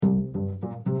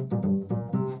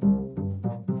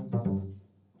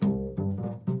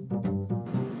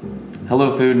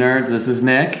Hello, food nerds. This is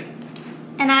Nick.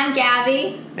 And I'm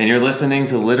Gabby. And you're listening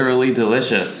to Literally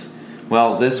Delicious.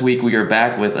 Well, this week we are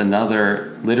back with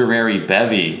another literary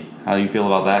bevy. How do you feel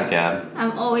about that, Gab?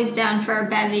 I'm always down for a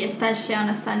bevy, especially on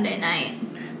a Sunday night.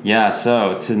 Yeah,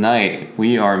 so tonight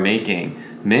we are making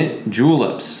mint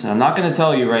juleps. I'm not going to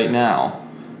tell you right now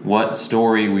what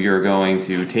story we are going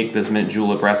to take this mint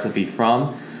julep recipe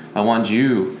from. I want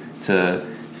you to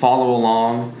follow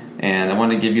along, and I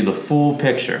want to give you the full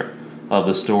picture of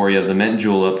the story of the mint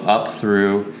julep up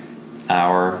through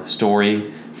our story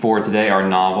for today, our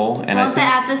novel. And Won't the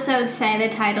episode say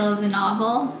the title of the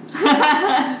novel?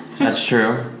 That's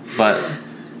true, but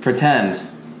pretend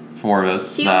for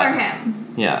us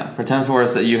pretend for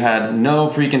us that you had no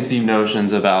preconceived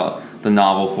notions about the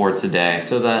novel for today,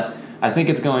 so that I think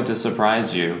it's going to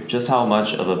surprise you just how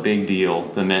much of a big deal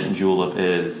the mint julep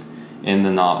is in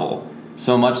the novel.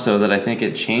 So much so that I think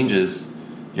it changes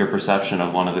your perception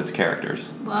of one of its characters.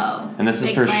 Whoa. And this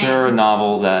is for sure a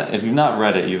novel that, if you've not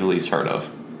read it, you've at least heard of.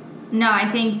 No, I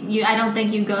don't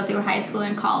think you go through high school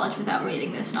and college without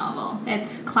reading this novel.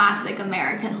 It's classic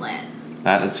American lit.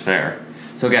 That is fair.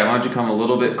 So, Gab, why don't you come a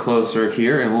little bit closer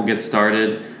here, and we'll get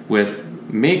started with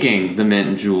making the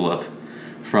mint julep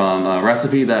from a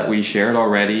recipe that we shared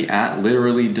already at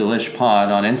Literally Delish Pod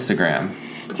on Instagram.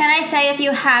 Can I say, if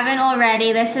you haven't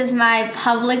already, this is my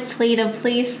public plea to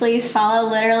please follow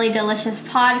Literally Delicious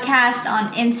Podcast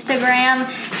on Instagram.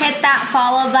 Hit that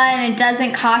follow button. It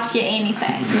doesn't cost you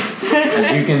anything.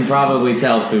 As you can probably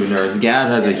tell, food nerds, Gab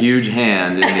has a huge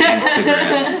hand in the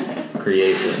Instagram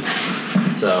creation.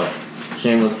 So,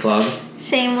 shameless plug.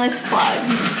 Shameless plug.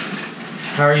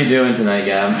 How are you doing tonight,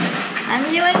 Gab? I'm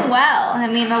doing well.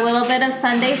 I mean, a little bit of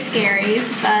Sunday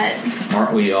scaries, but...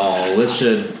 Aren't we all? This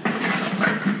should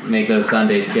make those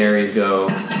Sunday scaries go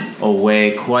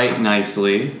away quite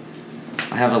nicely.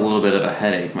 I have a little bit of a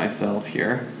headache myself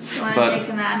here. You want to take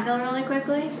some Advil really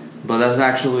quickly? But that's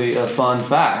actually a fun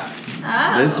fact.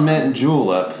 Oh. This mint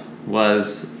julep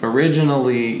was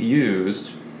originally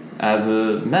used as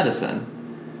a medicine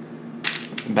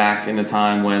back in a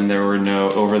time when there were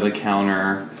no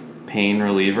over-the-counter pain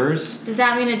relievers. Does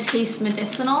that mean it tastes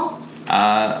medicinal?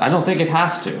 I don't think it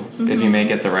has to, if you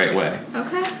make it the right way.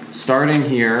 Okay. Starting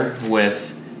here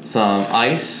with some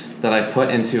ice that I put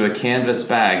into a canvas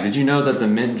bag. Did you know that the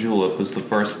mint julep was the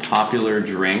first popular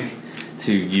drink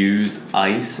to use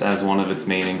ice as one of its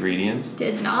main ingredients?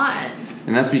 Did not.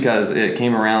 And that's because it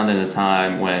came around in a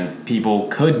time when people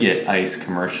could get ice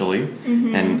commercially,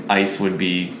 and ice would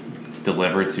be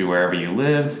delivered to wherever you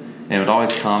lived, and it would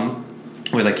always come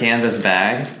with a canvas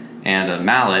bag and a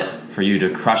mallet for you to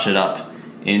crush it up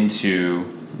into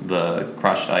the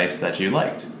crushed ice that you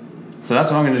liked. So that's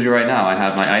what I'm going to do right now. I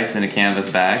have my ice in a canvas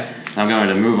bag. I'm going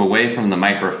to move away from the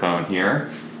microphone here.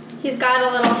 He's got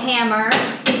a little hammer.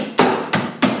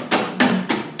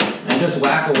 And just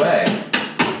whack away.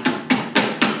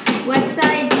 What's the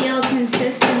ideal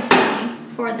consistency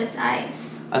for this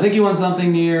ice? I think you want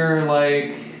something near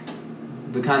like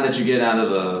the kind that you get out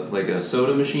of a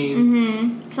soda machine.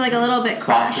 Mm-hmm. So like a little bit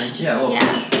crushed. Soft drink. Yeah, a little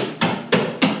crushed.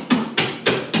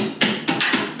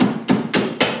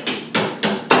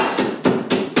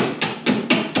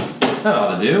 That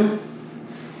ought to do.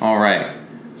 All right.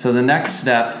 So the next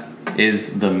step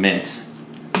is the mint.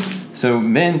 So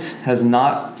mint has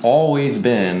not always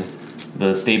been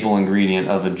the staple ingredient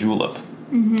of a julep.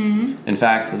 In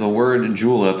fact, the word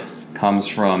julep comes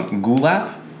from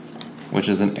gulab, which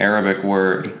is an Arabic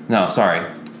word.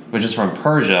 Which is from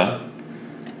Persia.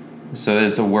 So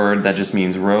it's a word that just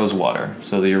means rose water.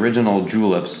 So the original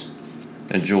juleps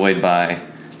enjoyed by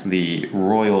the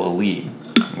royal elite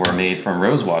were made from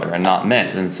rose water and not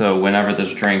mint. And so whenever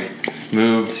this drink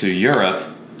moved to Europe,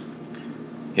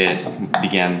 it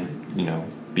began,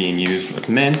 being used with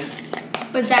mint.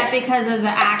 Was that because of the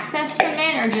access to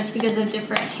mint, or just because of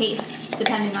different tastes,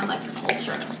 depending on the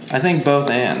culture? I think both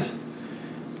and.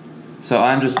 So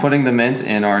I'm just putting the mint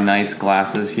in our nice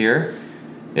glasses here.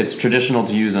 It's traditional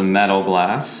to use a metal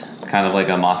glass, kind of like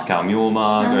a Moscow Mule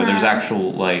mug, or there's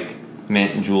actual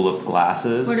mint julep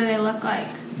glasses. What do they look like?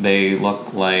 They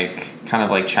look kind of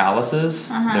like chalices.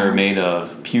 They're made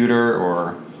of pewter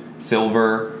or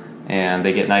silver, and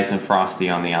they get nice and frosty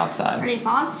on the outside. Pretty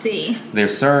fancy. They're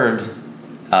served,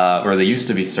 or they used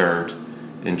to be served,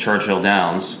 in Churchill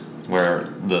Downs,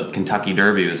 where the Kentucky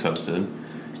Derby was hosted.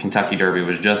 Kentucky Derby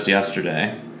was just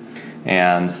yesterday,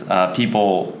 and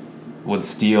people would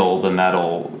steal the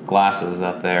metal glasses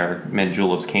that their mint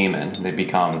juleps came in. They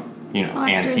become,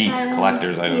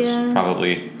 collector's items.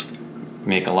 Probably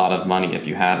make a lot of money if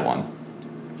you had one.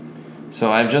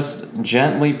 So I've just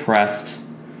gently pressed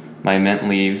my mint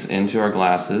leaves into our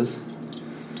glasses,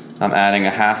 I'm adding a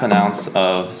half an ounce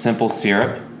of simple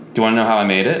syrup. Do you want to know how I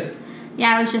made it?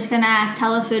 Yeah, I was just going to ask,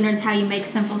 tell the food nerds how you make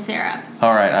simple syrup.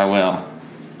 All right, I will.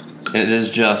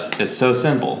 It's so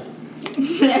simple.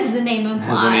 As the name implies.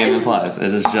 As the name implies.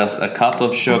 It is just a cup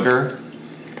of sugar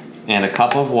and a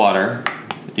cup of water.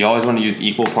 You always want to use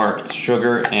equal parts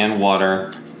sugar and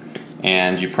water.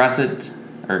 And you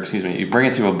you bring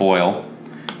it to a boil.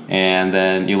 And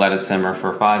then you let it simmer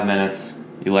for 5 minutes.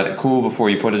 You let it cool before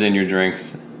you put it in your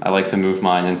drinks. I like to move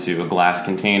mine into a glass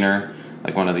container,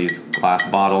 like one of these glass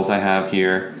bottles I have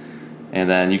here. And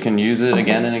then you can use it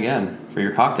again and again for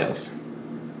your cocktails.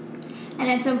 And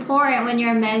it's important when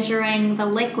you're measuring the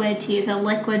liquid to use a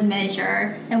liquid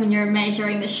measure, and when you're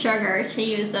measuring the sugar to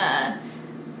use a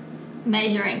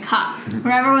measuring cup.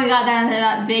 Remember we got down to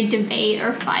that big debate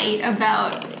or fight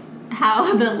about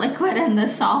how the liquid and the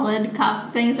solid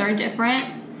cup things are different?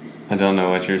 I don't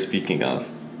know what you're speaking of.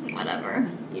 Whatever,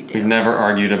 you do. We've never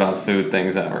argued about food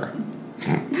things ever.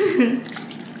 And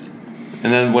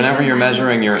then whenever you're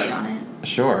measuring your...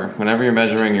 Sure. Whenever you're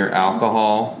measuring your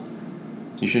alcohol,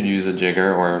 you should use a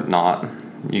jigger or not.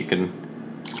 You can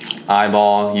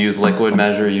eyeball, use liquid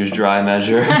measure, use dry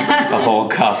measure, a whole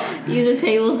cup. Use a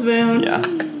tablespoon. Yeah.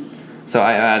 So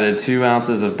I added 2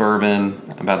 ounces of bourbon,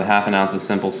 about a half an ounce of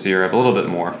simple syrup, a little bit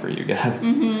more for you guys,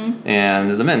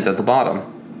 and the mint at the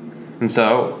bottom. And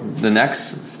so the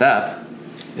next step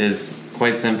is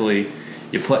quite simply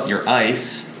you put your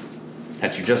ice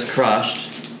that you just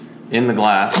crushed in the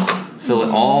glass, fill it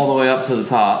all the way up to the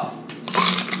top,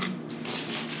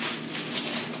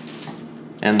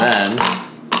 and then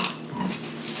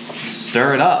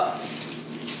stir it up.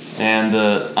 And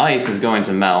the ice is going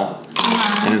to melt,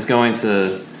 and it's going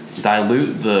to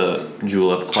dilute the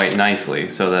julep quite nicely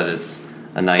so that it's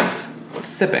a nice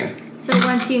sipping. So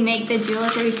once you make the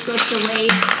julep, are you supposed to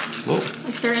wait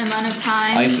a certain amount of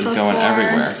time? Ice is going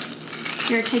everywhere.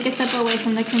 Here, take a step away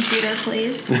from the computer,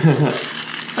 please.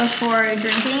 Before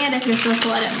drinking it, if you're supposed to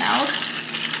let it melt.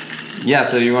 Yeah,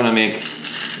 so you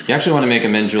actually want to make a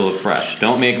mint julep fresh.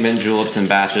 Don't make mint juleps in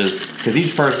batches, because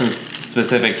each person's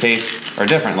specific tastes are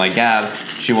different. Like Gab,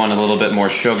 she wanted a little bit more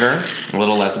sugar, a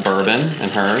little less bourbon in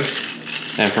hers.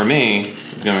 And for me,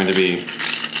 it's going to be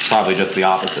probably just the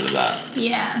opposite of that.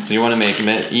 Yeah. So you want to make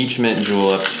each mint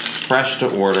julep fresh to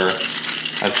order.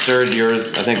 I've stirred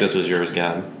yours. I think this was yours,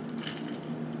 Gab.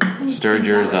 Stirred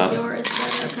yours up. Yours,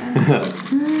 but okay.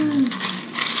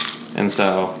 And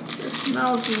so... It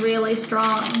smells really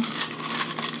strong.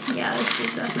 Yeah, this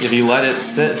is definitely... If you let it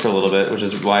sit for a little bit, which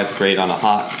is why it's great on a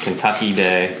hot Kentucky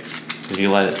day, if you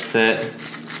let it sit,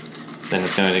 then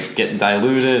it's going to get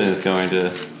diluted and it's going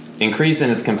to increase in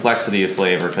its complexity of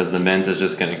flavor because the mint is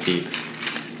just going to keep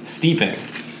steeping.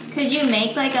 Could you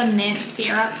make like a mint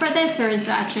syrup for this, or is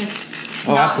that just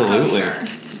absolutely. kosher?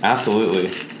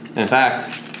 Absolutely. In fact,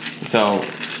 so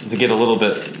to get a little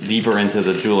bit deeper into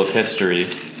the julep history,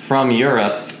 from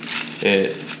Europe,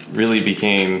 it really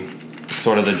became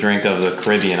sort of the drink of the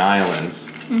Caribbean islands,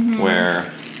 where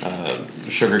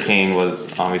sugarcane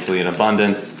was obviously in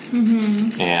abundance,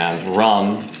 and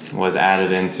rum was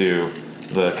added into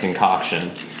the concoction.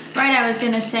 Right, I was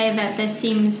going to say that this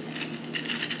seems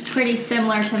pretty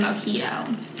similar to mojito,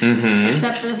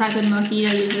 except for the fact that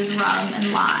mojito uses rum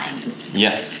and limes.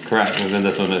 Yes, correct. And then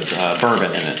this one is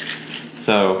bourbon in it.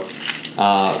 So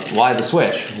why the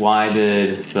switch? Why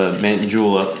did the mint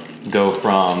julep go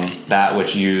from that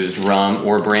which used rum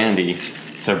or brandy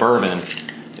to bourbon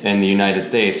in the United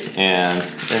States? And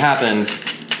it happened,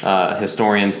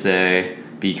 historians say,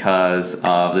 because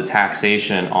of the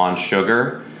taxation on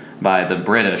sugar by the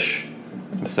British.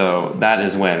 So that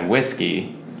is when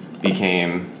whiskey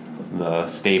became the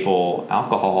staple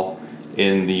alcohol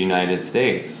in the United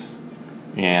States.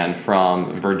 And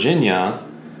from Virginia,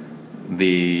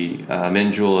 the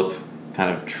mint julep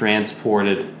kind of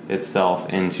transported itself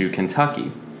into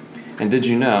Kentucky. And did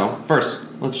you know, first,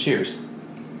 let's cheers.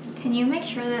 Can you make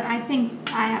sure that I think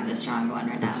I have a stronger one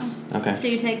right now? Okay. So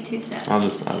you take 2 sips.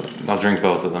 I'll drink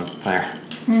both of them. There.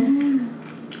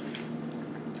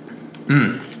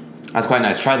 That's quite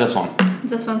nice. Try this one.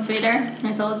 Is this one sweeter?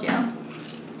 I told you.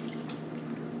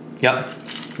 Yep.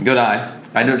 Good eye.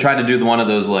 I try to do one of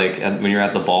those like when you're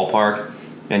at the ballpark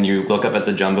and you look up at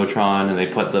the Jumbotron and they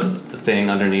put the thing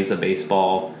underneath the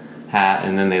baseball hat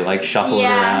and then they like shuffle it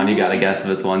around. You gotta guess if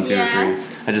it's 1, 2, or 3.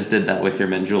 I just did that with your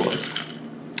mint julep.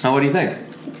 Oh, what do you think?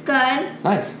 It's good. It's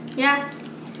nice. Yeah.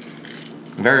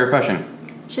 Very refreshing.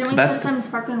 Shouldn't we put some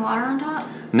sparkling water on top?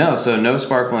 No, so no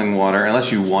sparkling water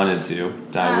unless you wanted to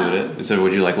dilute it. So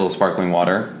would you like a little sparkling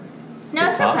water?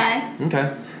 No, it's okay.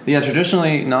 Okay. Yeah,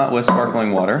 traditionally not with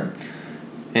sparkling water.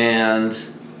 And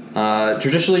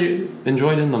Traditionally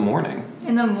enjoyed in the morning.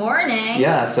 In the morning?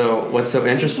 Yeah, so what's so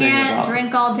interesting you can't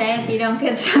drink all day if you don't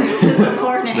get started in the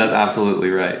morning. That's absolutely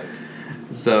right.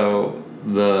 So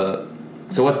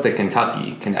what's the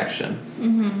Kentucky connection?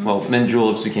 Mm-hmm. Well, mint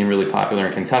juleps became really popular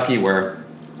in Kentucky where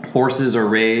horses are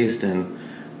raised, and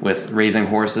with raising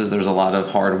horses there's a lot of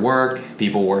hard work,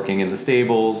 people working in the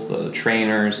stables, the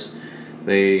trainers.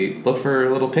 They look for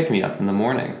a little pick-me-up in the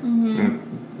morning.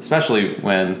 Mm-hmm. Especially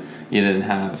when you didn't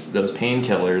have those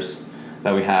painkillers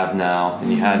that we have now,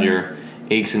 and you had your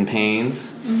aches and pains.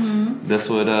 Mm-hmm. This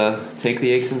would take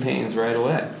the aches and pains right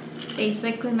away. It's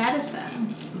basically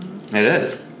medicine. It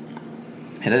is.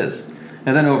 It is.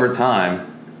 And then over time,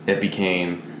 it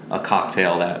became a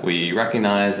cocktail that we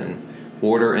recognize and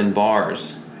order in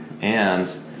bars,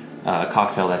 and a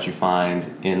cocktail that you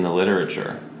find in the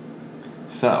literature.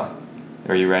 So,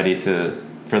 are you ready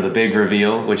for the big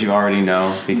reveal, which you already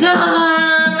know?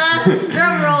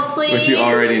 Drum roll, please. Which you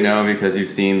already know because you've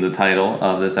seen the title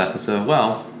of this episode.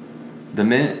 Well, the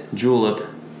mint julep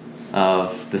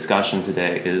of discussion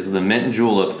today is the mint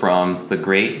julep from The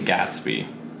Great Gatsby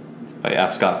by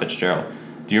F. Scott Fitzgerald.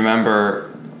 Do you remember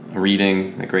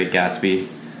reading The Great Gatsby,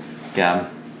 Gab?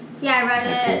 Yeah, I read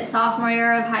it sophomore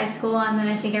year of high school, and then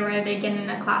I think I read it again in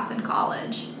a class in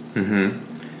college. Mm-hmm.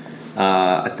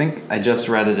 I think I just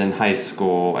read it in high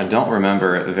school. I don't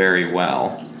remember it very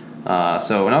well.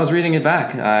 So when I was reading it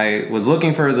back, I was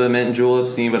looking for the mint julep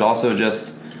scene, but also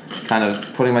just kind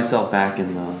of putting myself back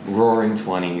in the roaring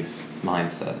 20s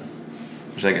mindset.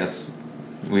 Which I guess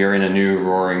we are in a new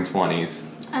roaring 20s.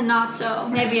 And not so.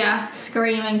 Maybe a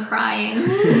screaming, crying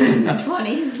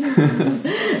 20s.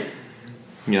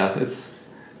 Yeah, it's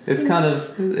kind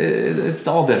of, it's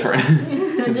all different.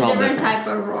 It's a different type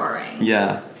of roaring.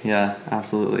 Yeah,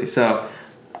 absolutely. So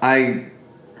I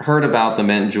heard about the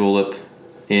mint julep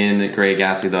in Great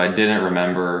Gatsby, though I didn't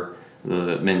remember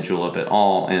the mint julep at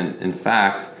all. And in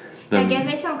fact, give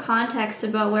me some context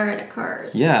about where it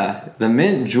occurs. Yeah, the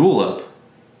mint julep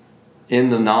in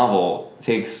the novel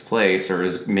takes place or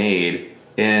is made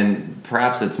in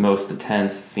perhaps its most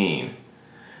tense scene.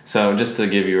 So just to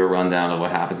give you a rundown of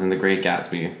what happens in The Great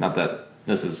Gatsby, not that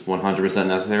this is 100%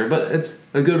 necessary, but it's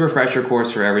a good refresher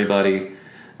course for everybody.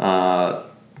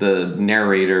 The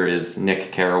narrator is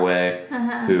Nick Carraway,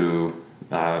 who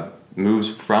moves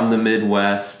from the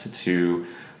Midwest to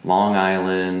Long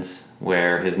Island,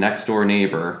 where his next door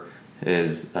neighbor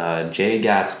is Jay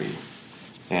Gatsby.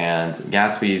 And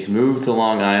Gatsby's moved to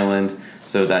Long Island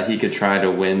so that he could try to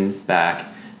win back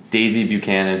Daisy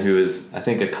Buchanan, who is, I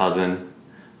think, a cousin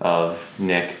of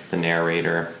Nick, the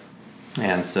narrator.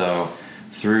 And so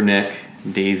through Nick,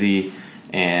 Daisy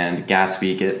and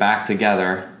Gatsby get back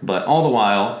together, but all the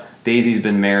while, Daisy's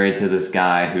been married to this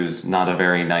guy who's not a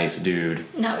very nice dude.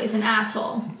 No, he's an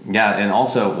asshole. Yeah, and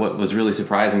also what was really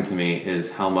surprising to me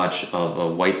is how much of a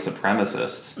white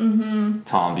supremacist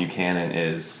Tom Buchanan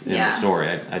is in the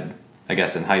story. I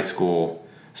guess in high school,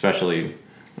 especially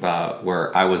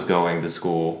where I was going to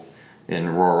school in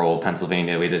rural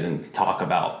Pennsylvania, we didn't talk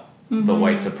about the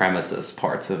white supremacist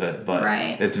parts of it, but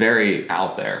it's very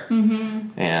out there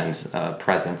and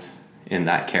present in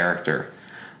that character.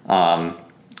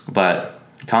 But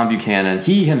Tom Buchanan,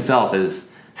 he himself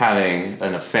is having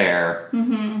an affair,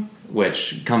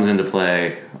 which comes into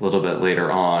play a little bit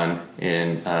later on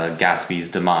in Gatsby's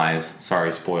demise.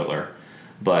 Sorry, spoiler.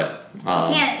 But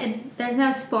there's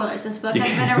no spoilers. This book has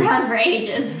been around for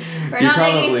ages. We're not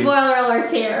making spoiler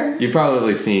alerts here. You've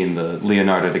probably seen the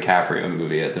Leonardo DiCaprio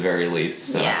movie at the very least.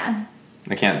 So yeah.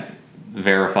 I can't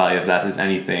verify if that is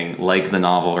anything like the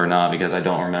novel or not because I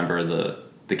don't remember the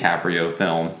DiCaprio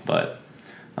film. But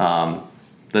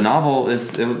the novel it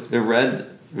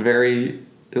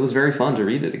was very fun to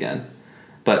read it again.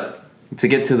 But to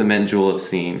get to the mint julep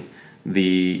scene,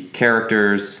 the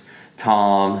characters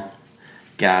Tom,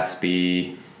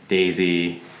 Gatsby,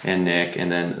 Daisy, and Nick,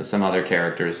 and then some other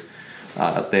characters,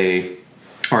 they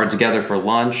are together for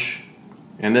lunch,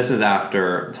 and this is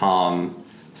after Tom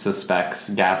suspects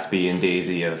Gatsby and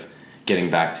Daisy of getting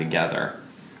back together.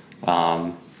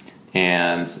 And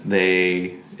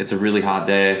it's a really hot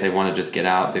day, they want to just get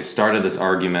out. They've started this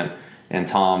argument, and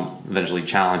Tom eventually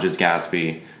challenges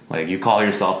Gatsby, like, you call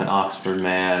yourself an Oxford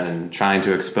man, and trying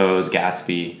to expose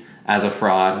Gatsby as a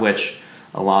fraud, which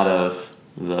a lot of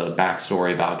the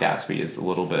backstory about Gatsby is a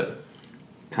little bit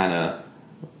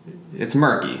it's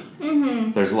murky.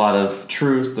 There's a lot of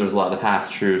truth, there's a lot of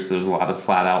half-truths, there's a lot of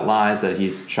flat-out lies that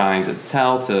he's trying to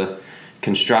tell to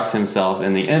construct himself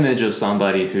in the image of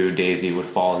somebody who Daisy would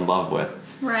fall in love with.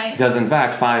 Right. Because in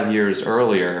fact, 5 years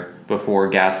earlier, before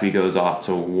Gatsby goes off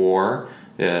to war,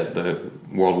 the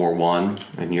World War I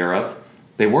in Europe,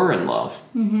 they were in love.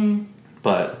 Mm-hmm.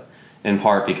 But in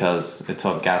part because it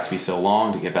took Gatsby so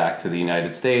long to get back to the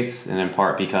United States, and in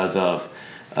part because of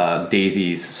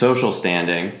Daisy's social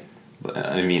standing,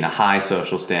 a high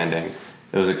social standing,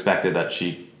 it was expected that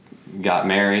she got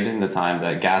married in the time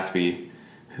that Gatsby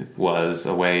was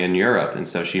away in Europe, and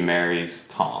so she marries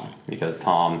Tom because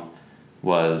Tom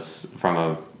was from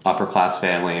a upper class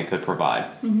family and could provide.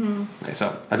 Mm-hmm. Okay,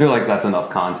 so I feel like that's enough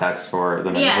context for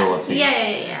the mint julep scene.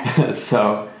 Yeah.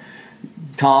 So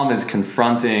Tom is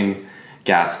confronting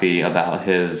Gatsby about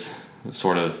his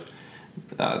sort of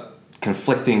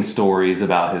conflicting stories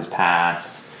about his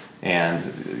past,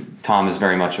 and Tom is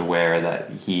very much aware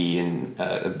that he and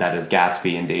that is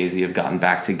Gatsby and Daisy have gotten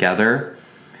back together.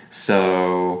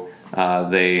 So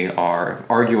they are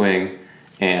arguing,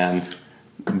 and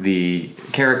the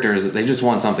characters, they just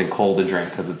want something cold to drink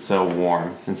because it's so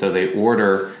warm, and so they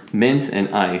order mint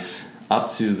and ice up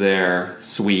to their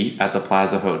suite at the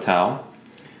Plaza Hotel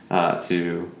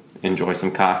to enjoy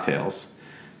some cocktails.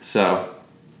 So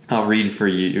I'll read for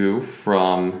you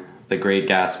from The Great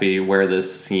Gatsby where this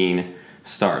scene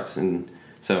starts. And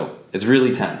so it's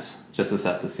really tense, just to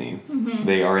set the scene. Mm-hmm.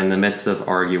 They are in the midst of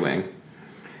arguing,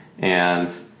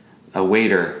 and a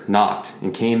waiter knocked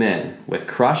and came in with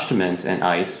crushed mint and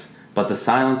ice, but the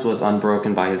silence was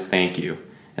unbroken by his thank you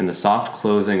and the soft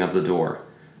closing of the door.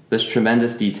 This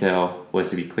tremendous detail was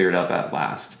to be cleared up at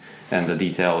last, and the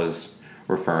detail is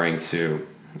referring to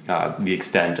the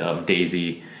extent of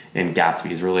Daisy and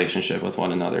Gatsby's relationship with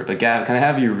one another. But Gab, can I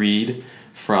have you read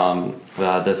from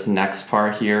this next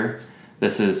part here?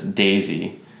 This is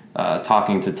Daisy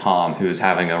talking to Tom, who's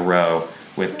having a row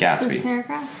with Gatsby. This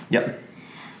paragraph? Yep.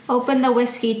 Open the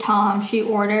whiskey, Tom, she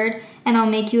ordered, and I'll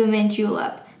make you a mint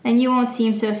julep. Then you won't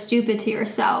seem so stupid to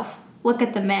yourself. Look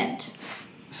at the mint.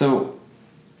 So,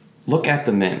 look at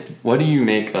the mint. What do you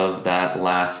make of that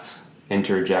last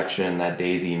interjection that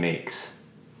Daisy makes?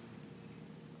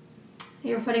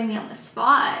 You're putting me on the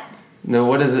spot. No,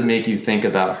 what does it make you think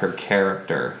about her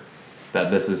character?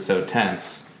 That this is so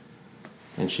tense.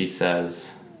 And she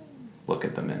says, look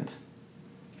at the mint.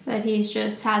 That he's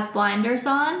just has blinders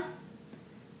on?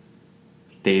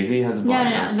 Daisy has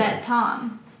blinders. No, that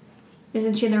Tom.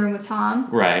 Isn't she in the room with Tom?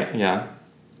 Right, yeah.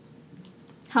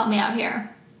 Help me out here.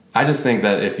 I just think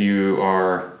that if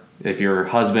your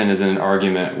husband is in an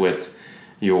argument with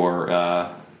your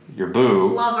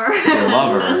boo, your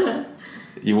lover,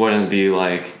 you wouldn't be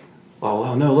like,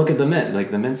 oh no, look at the mint. Like,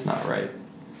 the mint's not right.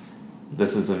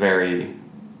 This is a very,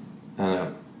 I don't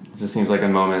know, it just seems like a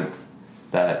moment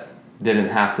that didn't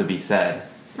have to be said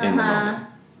in the moment.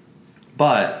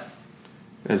 But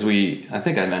as I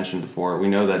think I mentioned before, we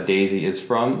know that Daisy is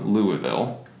from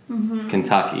Louisville,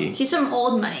 Kentucky. She's from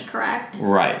Old Money, correct?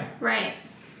 Right.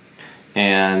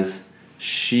 And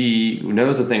she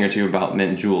knows a thing or two about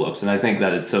mint juleps, and I think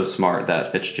that it's so smart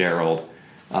that Fitzgerald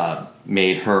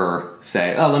made her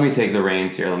say, oh, let me take the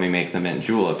reins here, let me make the mint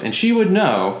julep. And she would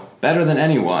know, better than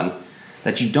anyone,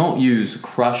 that you don't use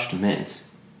crushed mint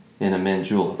in a mint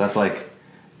julep. That's like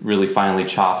really finely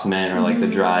chopped mint, or like the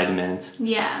dried mint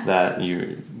that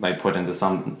you might put into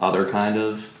some other kind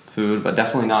of food, but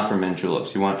definitely not for mint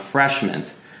juleps. You want fresh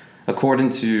mint. According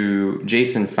to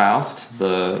Jason Faust,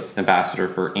 the ambassador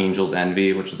for Angel's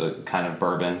Envy, which is a kind of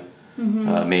bourbon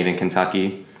made in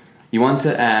Kentucky, you want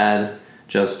to add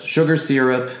just sugar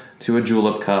syrup to a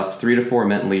julep cup, 3 to 4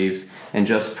 mint leaves, and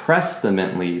just press the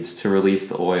mint leaves to release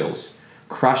the oils.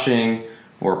 Crushing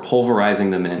or pulverizing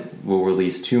the mint will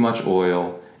release too much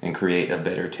oil and create a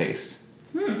bitter taste.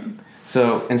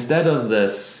 So instead of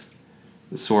this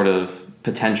sort of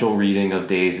potential reading of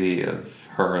Daisy, of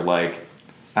her, like,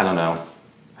 I don't know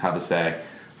how to say,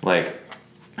 like,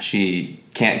 she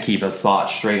can't keep a thought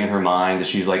straight in her mind,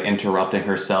 she's like interrupting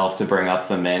herself to bring up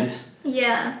the mint.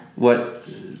 Yeah. What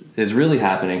is really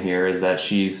happening here is that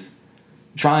she's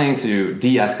trying to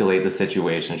de-escalate the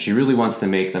situation. She really wants to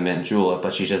make the mint julep,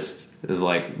 but she just is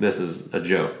like, this is a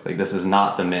joke. Like, this is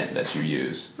not the mint that you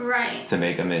use to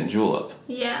make a mint julep.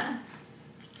 Yeah.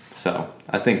 So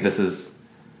I think this is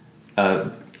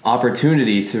an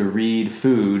opportunity to read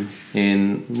food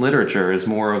in literature as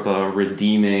more of a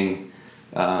redeeming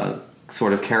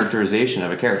sort of characterization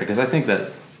of a character. Because I think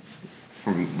that,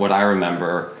 from what I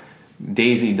remember,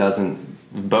 Daisy doesn't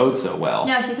bode so well.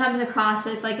 No, she comes across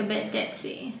as like a bit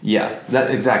ditzy. Yeah,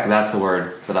 that's the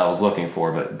word that I was looking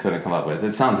for but couldn't come up with.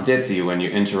 It sounds ditzy when you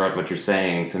interrupt what you're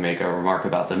saying to make a remark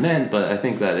about the mint, but I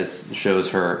think that it shows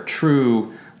her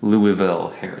true Louisville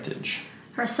heritage.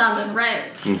 Her southern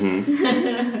roots.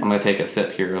 I'm going to take a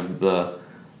sip here of the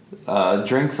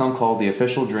drink some call the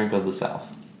official drink of the South.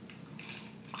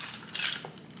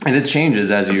 And it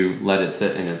changes as you let it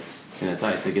sit in its and it's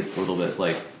ice, it gets a little bit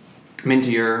like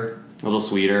mintier, a little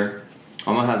sweeter.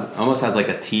 Almost has like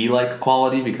a tea-like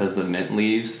quality because the mint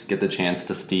leaves get the chance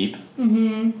to steep.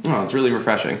 Oh, it's really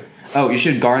refreshing. Oh, you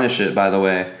should garnish it, by the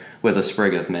way, with a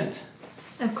sprig of mint.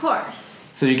 Of course.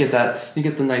 So you get the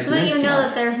nice so mint you know smell.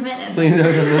 that there's mint in So you know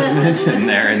that there's mint in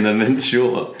there in the mint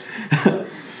julep.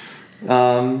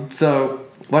 So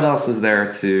what else is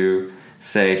there to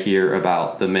say here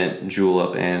about the mint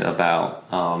julep and about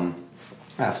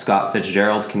Scott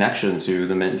Fitzgerald's connection to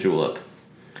the mint julep?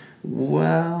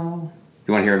 Well,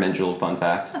 you want to hear a mint julep fun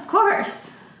fact? Of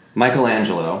course.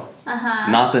 Michelangelo,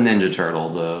 not the Ninja Turtle,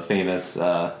 the famous,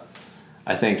 I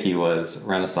think he was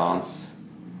Renaissance.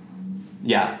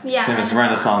 Yeah, famous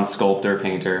Renaissance sculptor,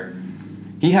 painter.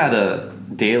 He had a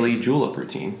daily julep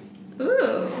routine.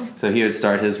 Ooh. So he would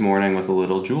start his morning with a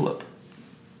little julep.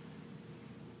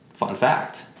 Fun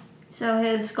fact. So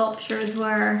his sculptures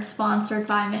were sponsored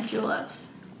by mint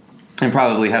juleps. And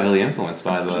probably heavily influenced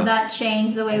by Should that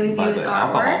change the way we view his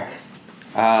artwork?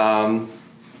 I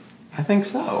think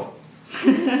so.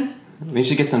 We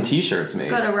should get some t-shirts made.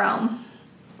 Go to Rome.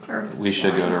 We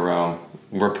should go to Rome.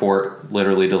 Report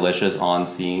literally delicious on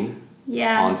scene.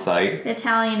 Yeah. On site.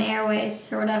 Italian Airways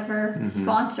or whatever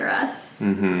sponsor us.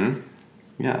 Yeah,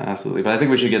 absolutely. But I think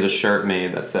we should get a shirt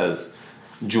made that says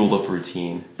julep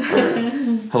routine. Or,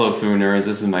 hello, Food Nerds.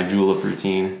 This is my julep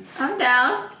routine. I'm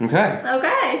down.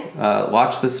 Okay.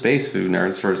 Watch the space, Food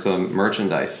Nerds, for some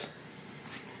merchandise.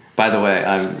 By the way,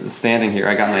 I'm standing here.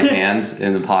 I got my hands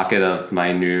in the pocket of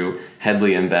my new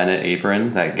Hedley and Bennett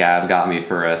apron that Gab got me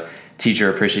for a Teacher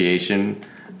Appreciation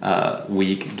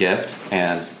Week gift,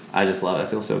 and I just love it. I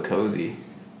feel so cozy.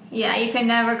 Yeah, you can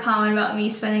never comment about me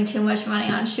spending too much money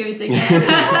on shoes again.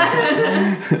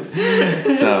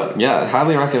 So, yeah,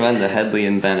 highly recommend the Hedley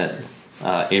and Bennett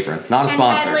apron. Not a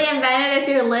sponsor. And Hedley and Bennett, if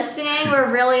you're listening,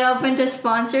 we're really open to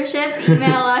sponsorships.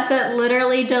 Email us at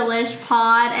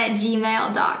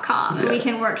literallydilishpod@gmail.com and we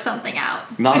can work something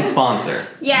out. Not a sponsor.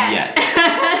 Yet.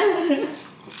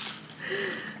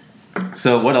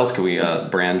 So what else can we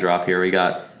brand drop here? We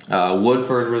got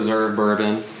Woodford Reserve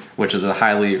Bourbon, which is a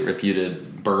highly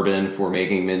reputed bourbon for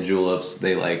making mint juleps.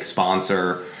 They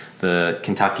sponsor the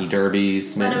Kentucky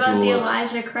Derby's mint juleps. What about the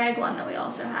Elijah Craig one that we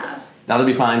also have? That'll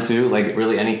be fine too.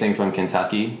 Really anything from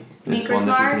Kentucky is one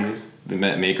that you can use. The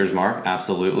Maker's Mark,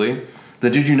 absolutely.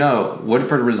 Did you know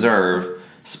Woodford Reserve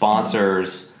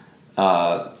sponsors?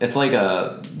 It's like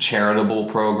a charitable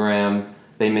program.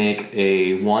 They make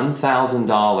a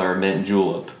 $1,000 mint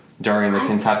julep during the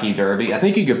Kentucky Derby. I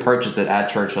think you could purchase it at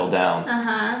Churchill Downs.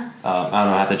 I don't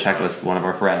know. I have to check with one of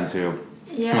our friends who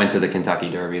went to the Kentucky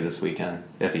Derby this weekend,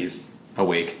 if he's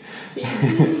awake.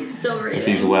 He's still breathing. If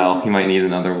he's well, he might need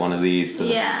another one of these to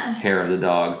hair of the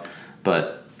dog.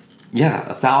 But yeah,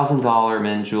 $1,000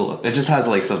 mint julep. It just has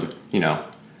some,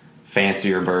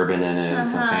 fancier bourbon in it and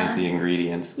some fancy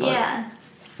ingredients. But,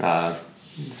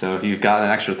 so if you've got an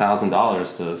extra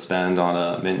 $1,000 to spend on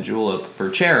a mint julep for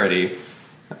charity,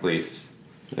 at least,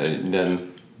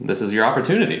 then this is your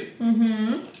opportunity.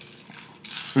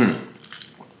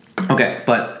 Okay,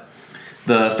 but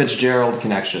the Fitzgerald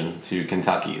connection to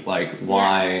Kentucky,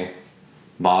 why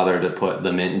bother to put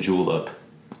the mint julep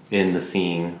in the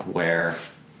scene where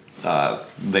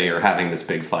they are having this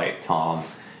big fight, Tom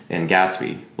and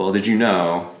Gatsby? Well, did you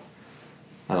know?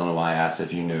 I don't know why I asked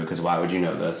if you knew, because why would you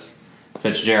know this?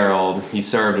 Fitzgerald, he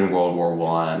served in World War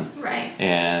I. Right.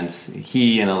 And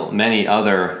he and many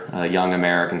other young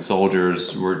American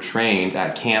soldiers were trained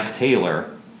at Camp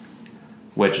Taylor,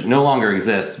 which no longer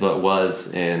exists but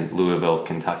was in Louisville,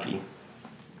 Kentucky.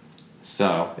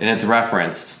 So, and it's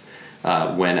referenced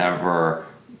whenever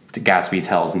Gatsby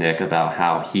tells Nick about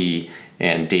how he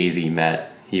and Daisy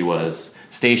met. He was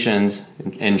stationed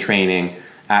in training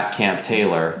at Camp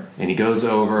Taylor, and he goes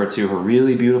over to her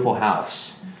really beautiful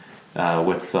house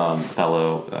with some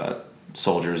fellow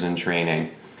soldiers in training,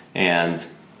 and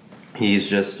he's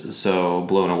just so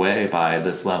blown away by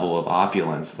this level of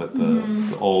opulence with the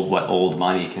what old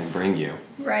money can bring you.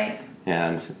 Right.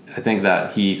 And I think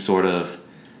that he sort of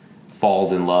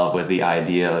falls in love with the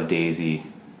idea of Daisy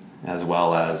as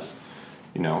well as,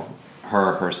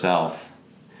 her herself.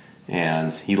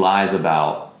 And he lies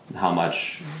about how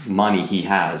much money he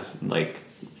has,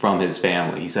 from his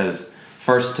family. He says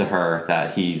first to her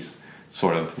that he's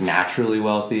sort of naturally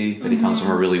wealthy, that he comes from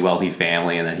a really wealthy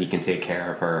family and that he can take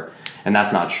care of her. And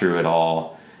that's not true at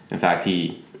all. In fact,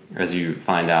 he, as you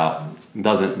find out,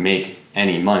 doesn't make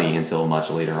any money until much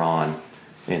later on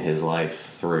in his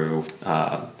life through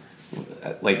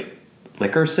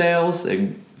liquor sales,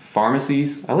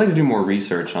 pharmacies. I'd like to do more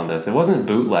research on this. It wasn't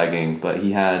bootlegging, but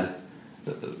he had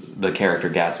the character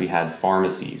Gatsby had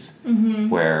pharmacies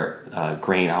where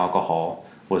grain alcohol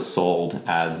was sold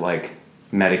as like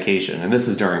medication, and this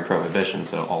is during Prohibition,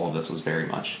 so all of this was very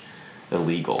much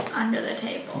illegal. Under the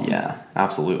table. Yeah,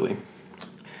 absolutely.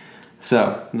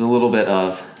 So the little bit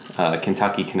of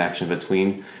Kentucky connection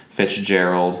between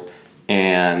Fitzgerald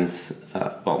and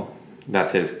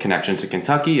that's his connection to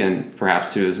Kentucky and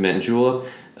perhaps to his mint and julep.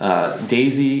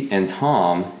 Daisy and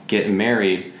Tom get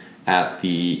married at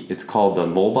it's called the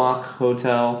Mulbach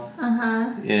Hotel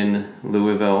in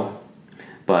Louisville,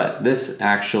 but this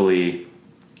actually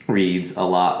reads a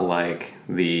lot like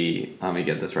let me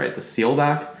get this right, the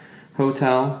Sealback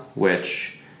Hotel,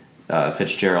 which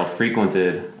Fitzgerald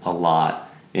frequented a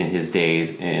lot in his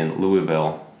days in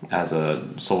Louisville as a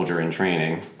soldier in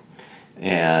training.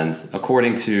 And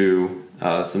according to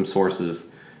some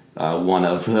sources, one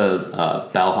of the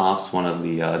bellhops, one of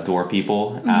the door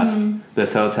people at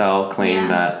this hotel claimed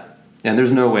that, and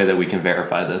there's no way that we can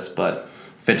verify this, but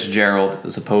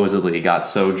Fitzgerald supposedly got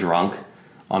so drunk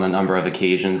on a number of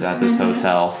occasions at this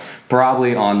hotel,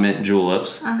 probably on mint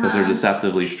juleps, because they're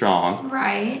deceptively strong.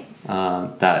 Right.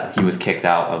 That he was kicked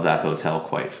out of that hotel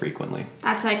quite frequently.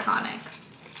 That's iconic.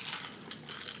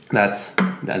 That's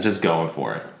just going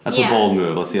for it. That's a bold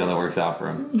move. Let's see how that works out for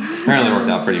him. Apparently worked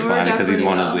out pretty fine because he's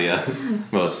one of the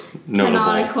most notable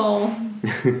canonical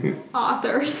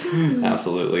authors.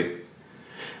 Absolutely.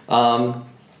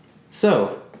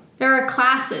 So there are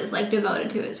classes like devoted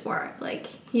to his work. Like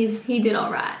he did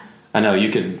all right. I know you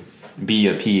could be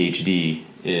a PhD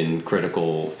in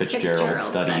critical Fitzgerald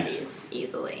studies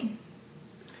easily.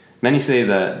 Many say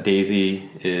that Daisy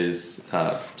is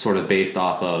sort of based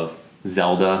off of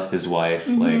Zelda, his wife,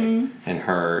 and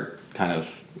her kind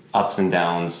of ups and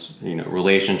downs,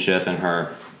 relationship and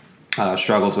her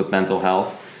struggles with mental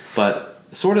health, but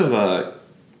sort of a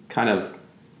kind of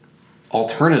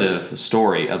alternative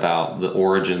story about the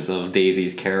origins of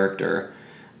Daisy's character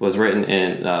was written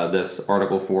in this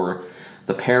article for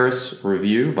the Paris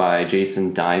Review by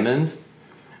Jason Diamond,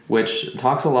 which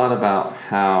talks a lot about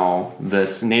how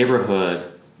this neighborhood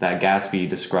that Gatsby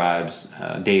describes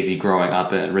Daisy growing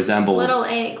up in resembles... Little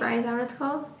Egg, right? Is that what it's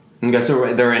called? Okay,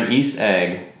 so they're in East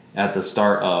Egg at the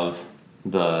start of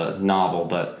the novel,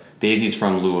 but Daisy's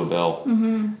from Louisville,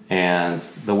 and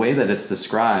the way that it's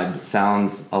described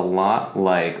sounds a lot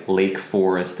like Lake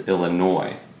Forest,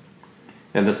 Illinois.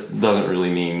 And this doesn't really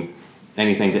mean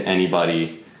anything to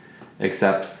anybody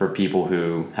except for people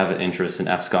who have an interest in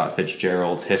F. Scott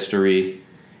Fitzgerald's history.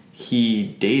 He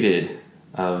dated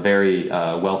a very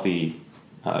wealthy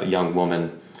young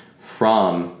woman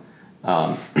from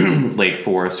Lake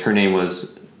Forest. Her name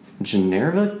was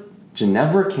Ginevra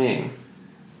King.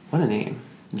 What a name.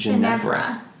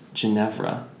 Ginevra.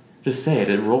 Just say it.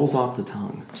 It rolls off the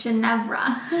tongue.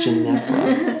 Ginevra.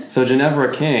 So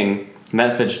Ginevra King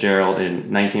met Fitzgerald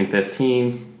in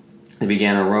 1915. They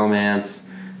began a romance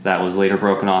that was later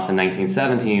broken off in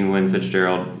 1917 when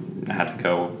Fitzgerald had to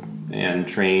go and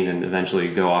train and eventually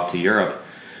go off to Europe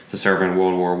to serve in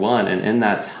World War I. And in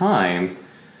that time,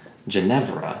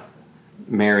 Ginevra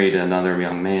married another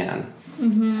young man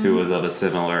who was of a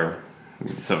similar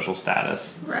social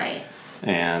status. Right.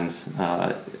 And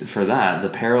for that, the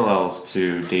parallels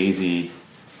to Daisy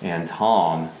and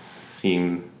Tom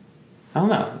seem, I don't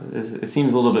know, it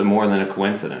seems a little bit more than a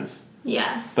coincidence.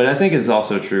 Yeah. But I think it's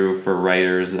also true for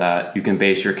writers that you can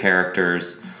base your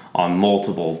characters on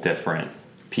multiple different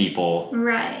people.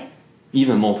 Right.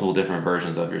 Even multiple different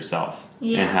versions of yourself.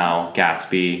 Yeah. And how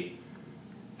Gatsby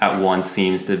at once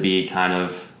seems to be kind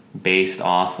of based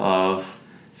off of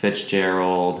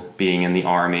Fitzgerald being in the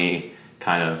army,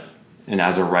 kind of, and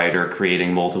as a writer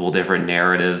creating multiple different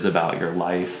narratives about your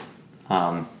life.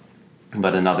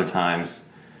 But in other times,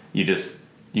 you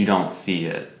don't see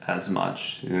it as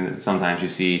much. Sometimes you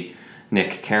see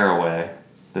Nick Carraway,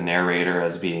 the narrator,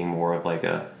 as being more of like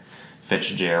a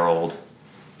Fitzgerald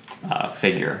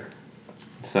figure.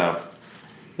 So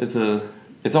it's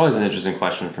always an interesting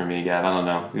question for me, Gav. I don't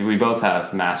know. We both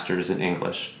have masters in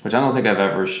English, which I don't think I've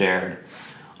ever shared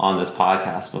on this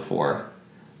podcast before.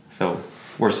 So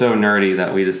we're so nerdy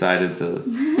that we decided to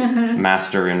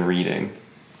master in reading.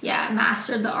 Yeah,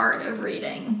 mastered the art of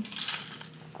reading.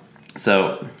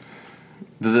 So,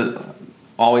 does it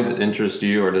always interest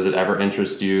you, or does it ever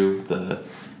interest you, the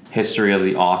history of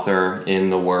the author in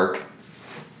the work?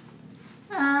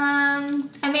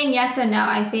 I mean, yes and no.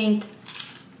 I think,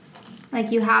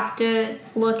 like, you have to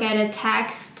look at a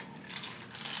text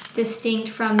distinct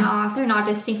from the author, not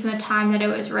distinct from the time that it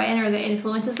was written or the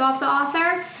influences of the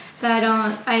author. But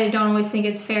I don't always think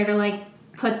it's fair to, like,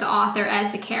 put the author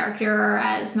as a character or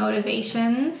as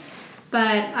motivations.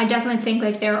 But I definitely think,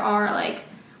 like, there are, like,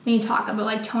 when you talk about,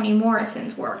 like, Toni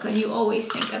Morrison's work, like, you always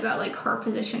think about, like, her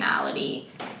positionality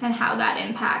and how that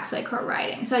impacts, like, her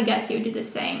writing. So I guess you would do the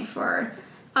same for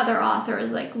other authors,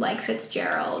 like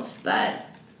Fitzgerald. But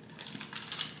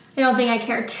I don't think I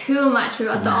care too much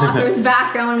about the author's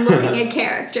background when looking at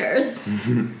characters.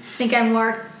 I think I'm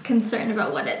more concerned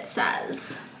about what it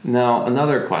says. Now,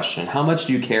 another question. How much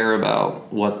do you care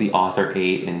about what the author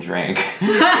ate and drank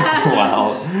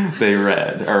while they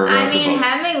read or wrote I mean, the book?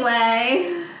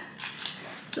 Hemingway...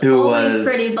 Who always was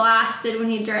pretty blasted when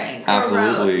he drank.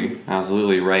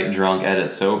 Absolutely. Write drunk,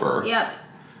 edit sober. Yep.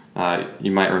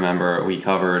 You might remember we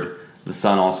covered The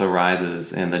Sun Also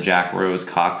Rises and the Jack Rose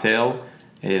cocktail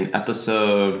in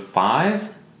episode 5,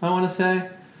 I want to say.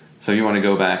 So you want to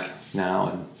go back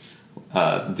now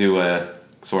and do a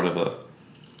sort of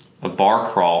a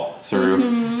bar crawl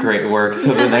through great works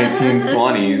of the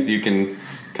 1920s. You can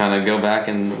kind of go back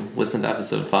and listen to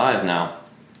episode 5 now.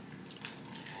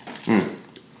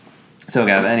 So,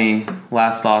 Gav, any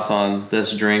last thoughts on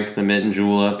this drink, the Mint and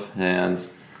Julep, and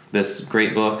this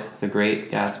great book, The Great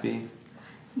Gatsby?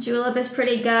 Julep is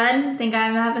pretty good. I think I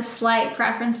have a slight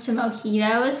preference to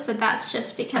mojitos, but that's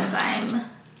just because I'm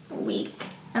weak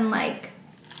and like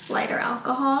lighter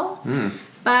alcohol.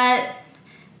 But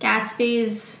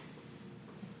Gatsby's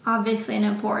obviously an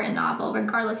important novel,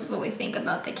 regardless of what we think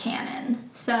about the canon.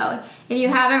 So, if you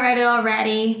haven't read it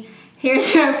already,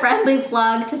 here's your friendly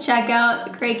plug to check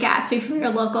out Great Gatsby from your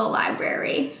local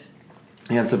library.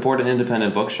 Yeah, and support an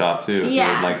independent bookshop, too, if you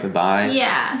would like to buy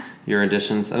your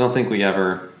editions. I don't think we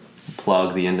ever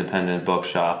plug the independent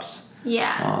bookshops.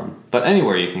 Yeah. But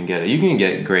anywhere you can get it. You can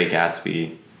get Great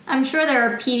Gatsby. I'm sure there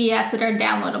are PDFs that are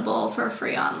downloadable for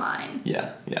free online.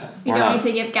 Yeah. You don't need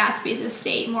to give Gatsby's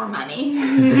estate more money.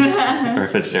 Or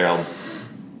Fitzgerald's.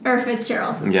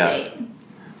 estate. Yeah.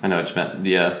 I know what you meant.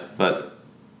 Yeah, but...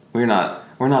 We're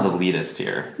not elitist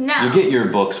here. No. You get your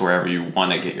books wherever you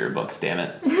want to get your books, damn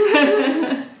it.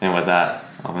 And with that,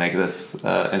 I'll make this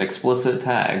an explicit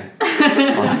tag.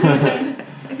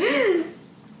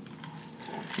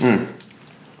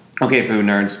 Okay, food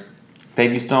nerds.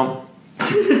 Baby Stomp.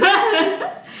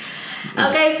 Okay,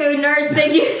 food nerds,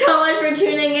 thank you so much for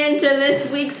tuning in to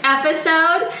this week's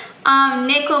episode.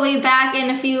 Nick will be back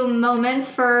in a few moments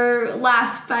for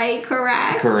Last Bite,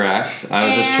 correct? Correct. I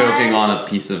was just choking on a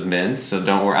piece of mint, so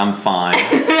don't worry, I'm fine.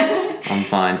 I'm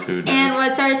fine, food nerds. And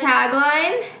what's our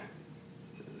tagline?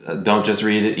 Don't just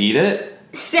read it, eat it.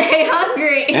 Stay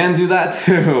hungry. And do that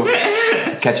too.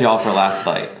 Catch you all for Last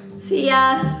Bite. See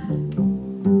ya.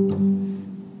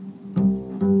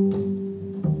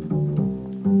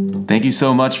 Thank you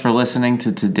so much for listening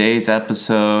to today's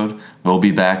episode. We'll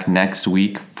be back next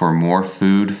week for more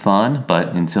food fun, but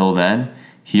until then,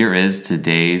 here is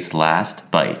today's last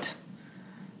bite.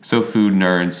 So, food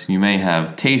nerds, you may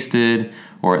have tasted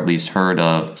or at least heard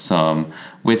of some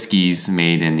whiskeys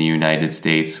made in the United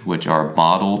States which are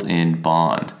bottled in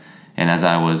bond. And as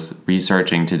I was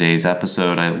researching today's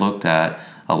episode, I looked at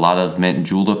a lot of mint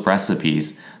julep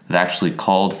recipes that actually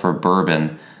called for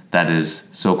bourbon that is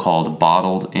so-called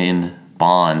bottled in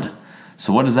bond.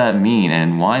 So what does that mean,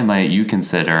 and why might you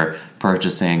consider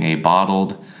purchasing a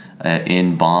bottled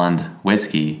in bond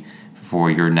whiskey for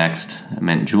your next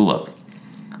mint julep?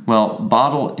 Well,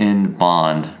 bottled in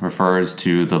bond refers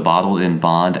to the Bottled in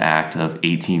Bond Act of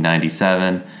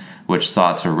 1897, which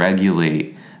sought to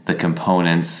regulate the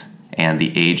components and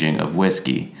the aging of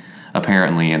whiskey.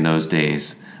 Apparently, in those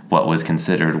days, what was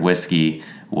considered whiskey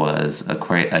was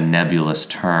a nebulous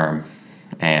term,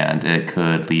 and it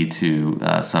could lead to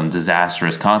some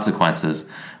disastrous consequences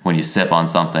when you sip on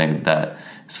something that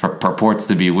purports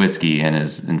to be whiskey and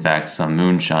is in fact some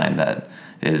moonshine that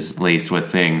is laced with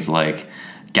things like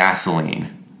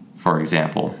gasoline, for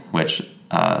example, which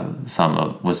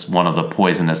was one of the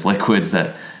poisonous liquids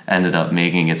that ended up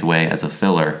making its way as a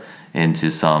filler into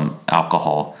some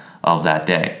alcohol of that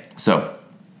day. So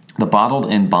the Bottled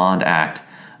in Bond Act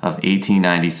of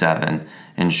 1897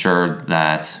 ensured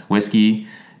that whiskey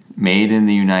made in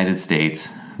the United States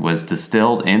was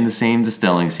distilled in the same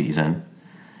distilling season,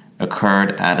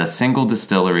 occurred at a single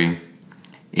distillery,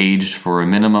 aged for a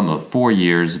minimum of 4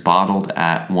 years, bottled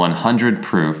at 100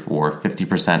 proof or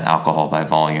 50% alcohol by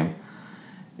volume,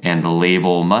 and the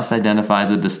label must identify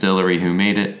the distillery who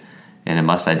made it, and it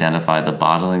must identify the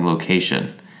bottling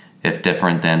location if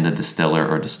different than the distiller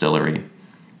or distillery.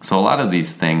 So a lot of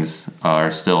these things are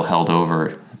still held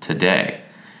over today.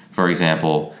 For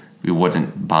example, we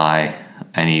wouldn't buy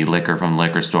any liquor from the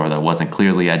liquor store that wasn't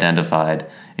clearly identified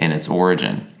in its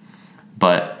origin.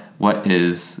 But what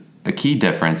is a key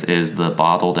difference is the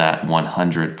bottled at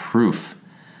 100 proof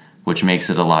which makes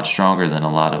it a lot stronger than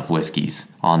a lot of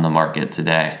whiskeys on the market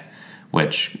today,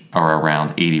 which are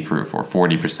around 80 proof or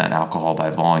 40% alcohol by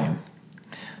volume.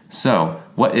 So,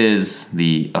 what is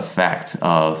the effect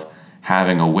of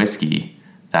having a whiskey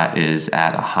that is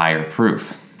at a higher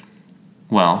proof?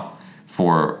 Well,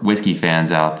 for whiskey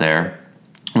fans out there,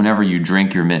 whenever you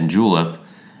drink your mint julep,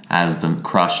 as the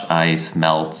crushed ice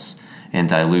melts and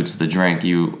dilutes the drink,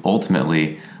 you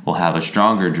ultimately will have a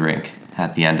stronger drink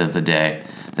at the end of the day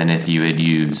than if you had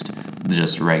used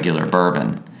just regular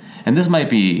bourbon. And this might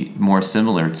be more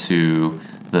similar to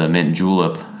the mint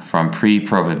julep from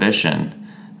pre-prohibition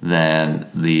than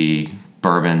the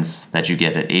bourbons that you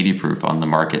get at 80 proof on the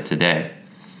market today.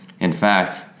 In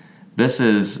fact, this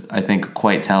is, I think,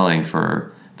 quite telling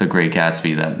for the Great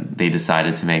Gatsby that they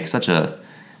decided to make such a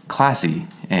classy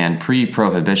and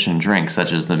pre-prohibition drink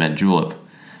such as the mint julep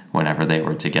whenever they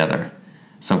were together.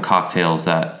 Some cocktails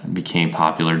that became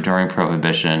popular during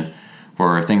Prohibition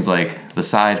were things like the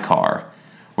Sidecar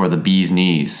or the Bee's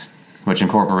Knees, which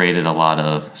incorporated a lot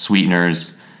of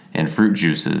sweeteners and fruit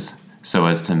juices so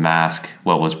as to mask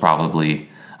what was probably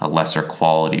a lesser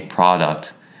quality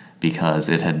product because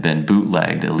it had been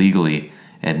bootlegged illegally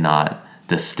and not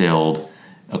distilled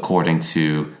according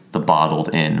to the Bottled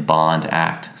in Bond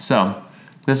Act. So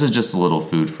this is just a little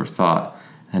food for thought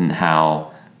and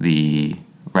how the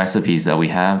recipes that we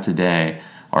have today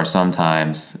are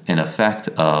sometimes an effect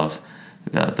of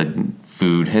the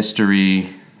food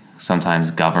history, sometimes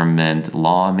government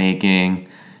lawmaking,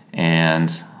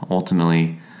 and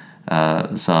ultimately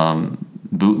some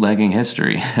bootlegging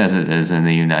history as it is in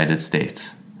the United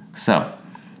States. So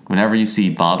whenever you see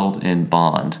bottled in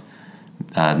bond,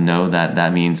 know that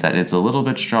that means that it's a little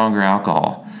bit stronger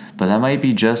alcohol, but that might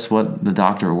be just what the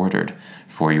doctor ordered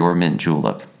for your mint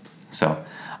julep. So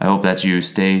I hope that you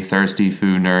stay thirsty,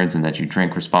 food nerds, and that you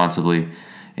drink responsibly.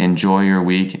 Enjoy your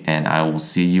week, and I will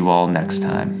see you all next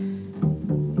time.